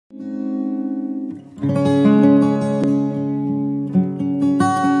Good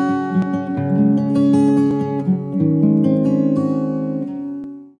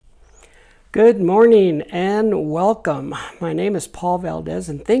morning and welcome. My name is Paul Valdez,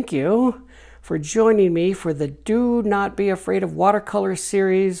 and thank you for joining me for the Do Not Be Afraid of Watercolor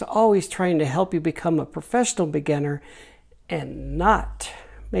series, always trying to help you become a professional beginner and not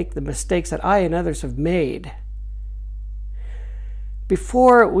make the mistakes that I and others have made.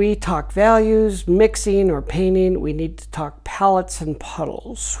 Before we talk values, mixing, or painting, we need to talk palettes and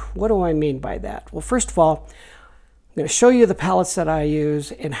puddles. What do I mean by that? Well, first of all, I'm going to show you the palettes that I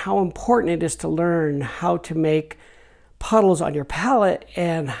use and how important it is to learn how to make puddles on your palette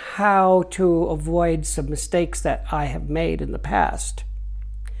and how to avoid some mistakes that I have made in the past.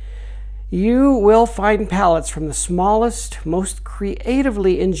 You will find palettes from the smallest, most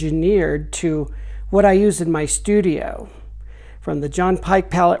creatively engineered to what I use in my studio. From the John Pike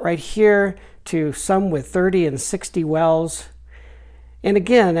palette right here to some with 30 and 60 wells. And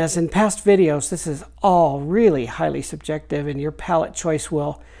again, as in past videos, this is all really highly subjective, and your palette choice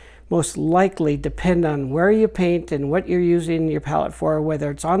will most likely depend on where you paint and what you're using your palette for,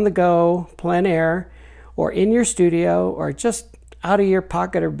 whether it's on the go, plein air, or in your studio, or just out of your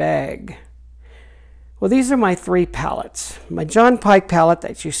pocket or bag. Well, these are my three palettes. My John Pike palette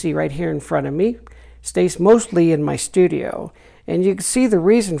that you see right here in front of me stays mostly in my studio. And you can see the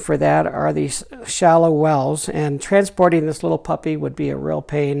reason for that are these shallow wells, and transporting this little puppy would be a real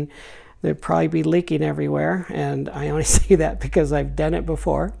pain. There'd probably be leaking everywhere, and I only see that because I've done it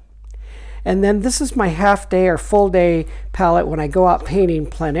before. And then this is my half day or full day palette when I go out painting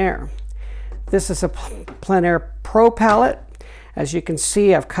plein air. This is a Plein Air Pro palette. As you can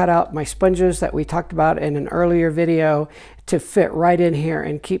see, I've cut out my sponges that we talked about in an earlier video to fit right in here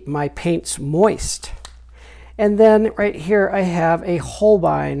and keep my paints moist. And then right here I have a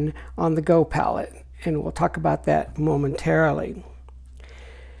Holbein on the go palette, and we'll talk about that momentarily.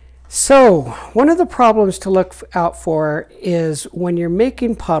 So one of the problems to look out for is when you're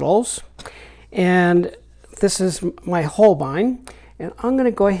making puddles, and this is my Holbein, and I'm going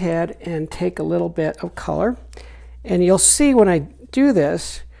to go ahead and take a little bit of color, and you'll see when I do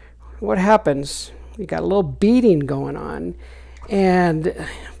this what happens. You got a little beading going on. And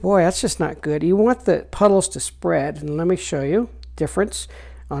boy, that's just not good. You want the puddles to spread. And let me show you the difference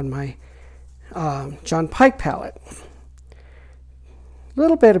on my John Pike palette. A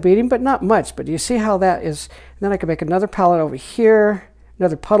little bit of beading, but not much. But you see how that is. And then I can make another palette over here,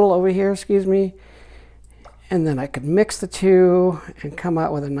 another puddle over here, excuse me. And then I could mix the two and come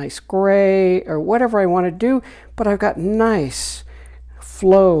out with a nice gray or whatever I want to do. But I've got nice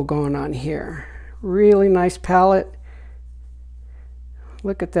flow going on here. Really nice palette.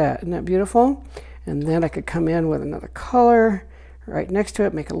 Look at that, isn't that beautiful? And then I could come in with another color right next to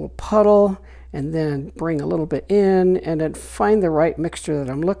it, make a little puddle, and then bring a little bit in, and then find the right mixture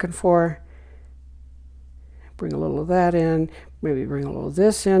that I'm looking for. Bring a little of that in, maybe bring a little of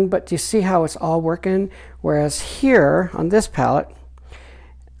this in, but do you see how it's all working? Whereas here on this palette,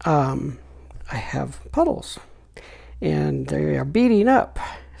 I have puddles, and they are beading up.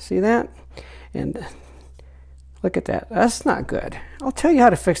 See that? And look at that. That's not good. I'll tell you how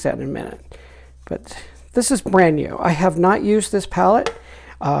to fix that in a minute. But this is brand new. I have not used this palette.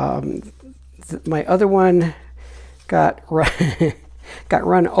 My other one got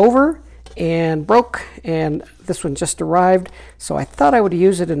run over and broke, and this one just arrived. So I thought I would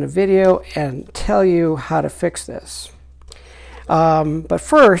use it in a video and tell you how to fix this. But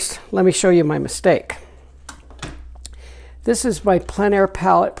first, let me show you my mistake. This is my Plein Air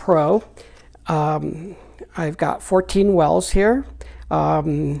Palette Pro. I've got 14 wells here.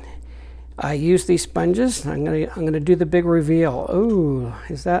 I use these sponges. I'm gonna do the big reveal. Ooh,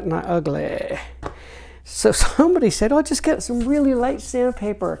 is that not ugly? So somebody said, "Oh, just get some really light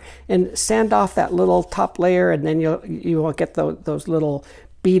sandpaper and sand off that little top layer, and then you will get those little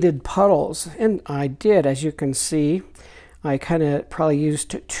beaded puddles." And I did, as you can see. I kind of probably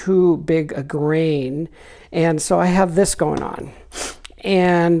used too big a grain, and so I have this going on.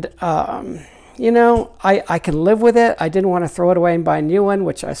 And you know, I can live with it. I didn't want to throw it away and buy a new one,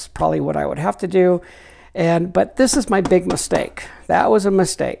 which is probably what I would have to do. But this is my big mistake. That was a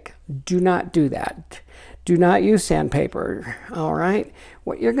mistake. Do not do that. Do not use sandpaper, all right?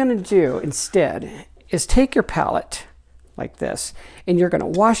 What you're going to do instead is take your palette like this, and you're going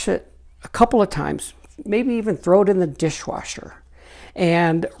to wash it a couple of times, maybe even throw it in the dishwasher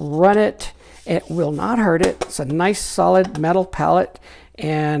and run it. It will not hurt it. It's a nice solid metal palette,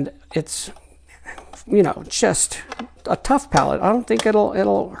 and it's you know, just a tough palette. I don't think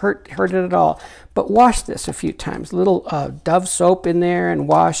it'll hurt it at all. But wash this a few times. Little Dove soap in there and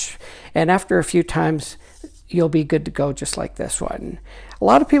wash. And after a few times, you'll be good to go, just like this one. A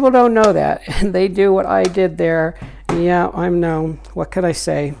lot of people don't know that, and they do what I did there. Yeah, I'm known. What can I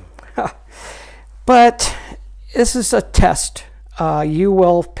say? But this is a test. You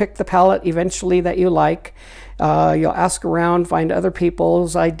will pick the palette eventually that you like. You'll ask around, find other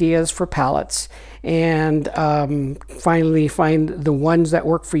people's ideas for palettes, and finally find the ones that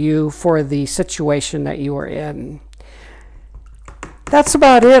work for you for the situation that you are in. That's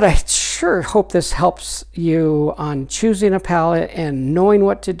about it. I sure hope this helps you on choosing a palette and knowing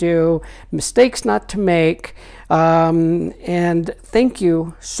what to do, mistakes not to make. And thank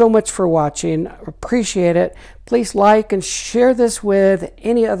you so much for watching. Appreciate it. Please like and share this with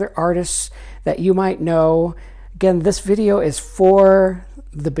any other artists that you might know. Again, this video is for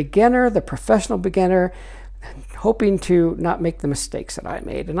the beginner, the professional beginner, hoping to not make the mistakes that I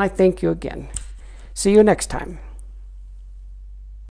made. And I thank you again. See you next time.